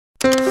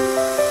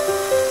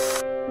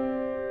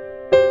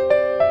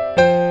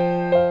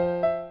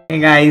Hey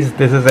guys,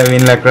 this is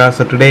Evewin Lakra.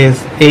 So today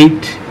is 8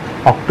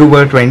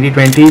 October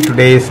 2020.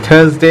 Today is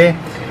Thursday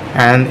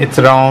and it's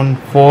around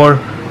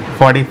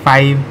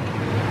 4:45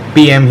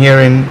 PM here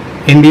in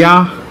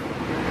India.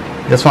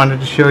 Just wanted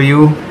to show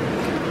you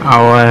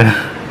our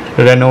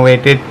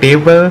renovated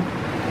table.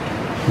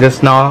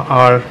 Just now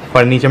our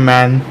furniture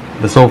man,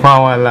 the sofa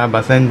wala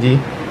Basanji,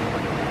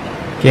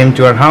 came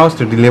to our house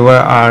to deliver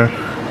our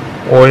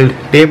old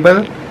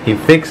table. He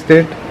fixed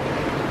it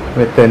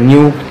with a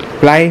new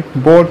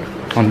plyboard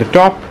on the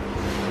top.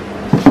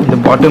 The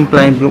bottom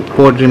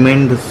plyboard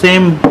remained the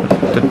same.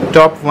 The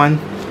top one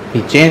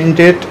he changed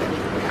it,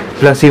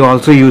 plus he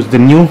also used the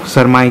new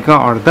SERMAICA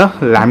or the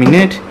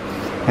laminate,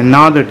 and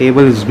now the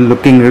table is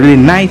looking really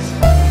nice.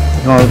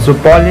 He also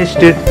polished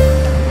it,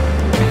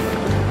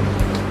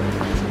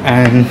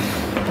 and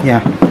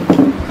yeah,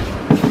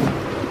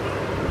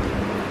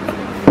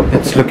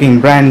 it's looking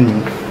brand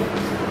new.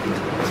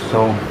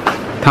 So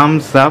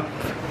thumbs up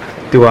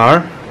to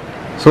our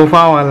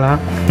sofa wala.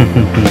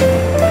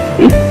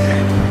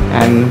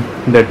 And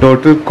the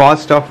total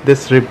cost of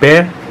this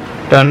repair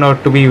turned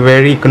out to be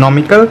very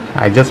economical.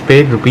 I just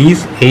paid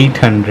rupees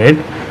 800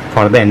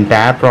 for the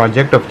entire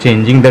project of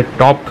changing the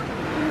top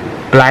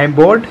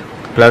plyboard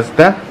plus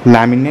the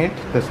laminate,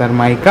 the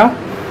SERMAICA,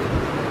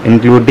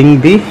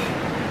 including the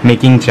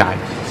making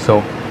charge.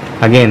 So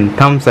again,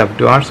 thumbs up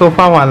to our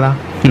sofa wala.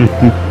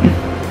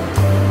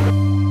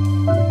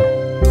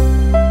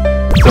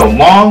 So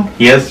mom,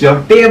 here's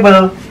your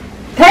table.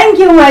 Thank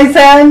you, my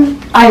son.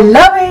 I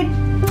love it.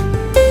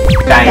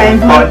 Time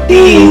for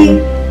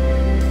tea.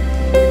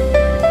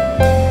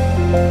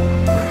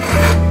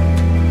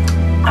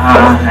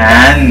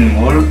 And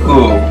MURKU.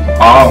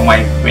 Oh,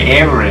 my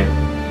favorite.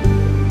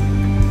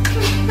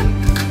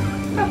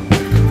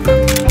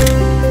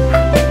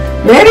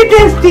 Very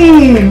tasty.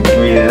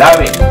 We love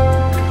it.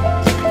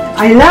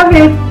 I love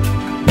it.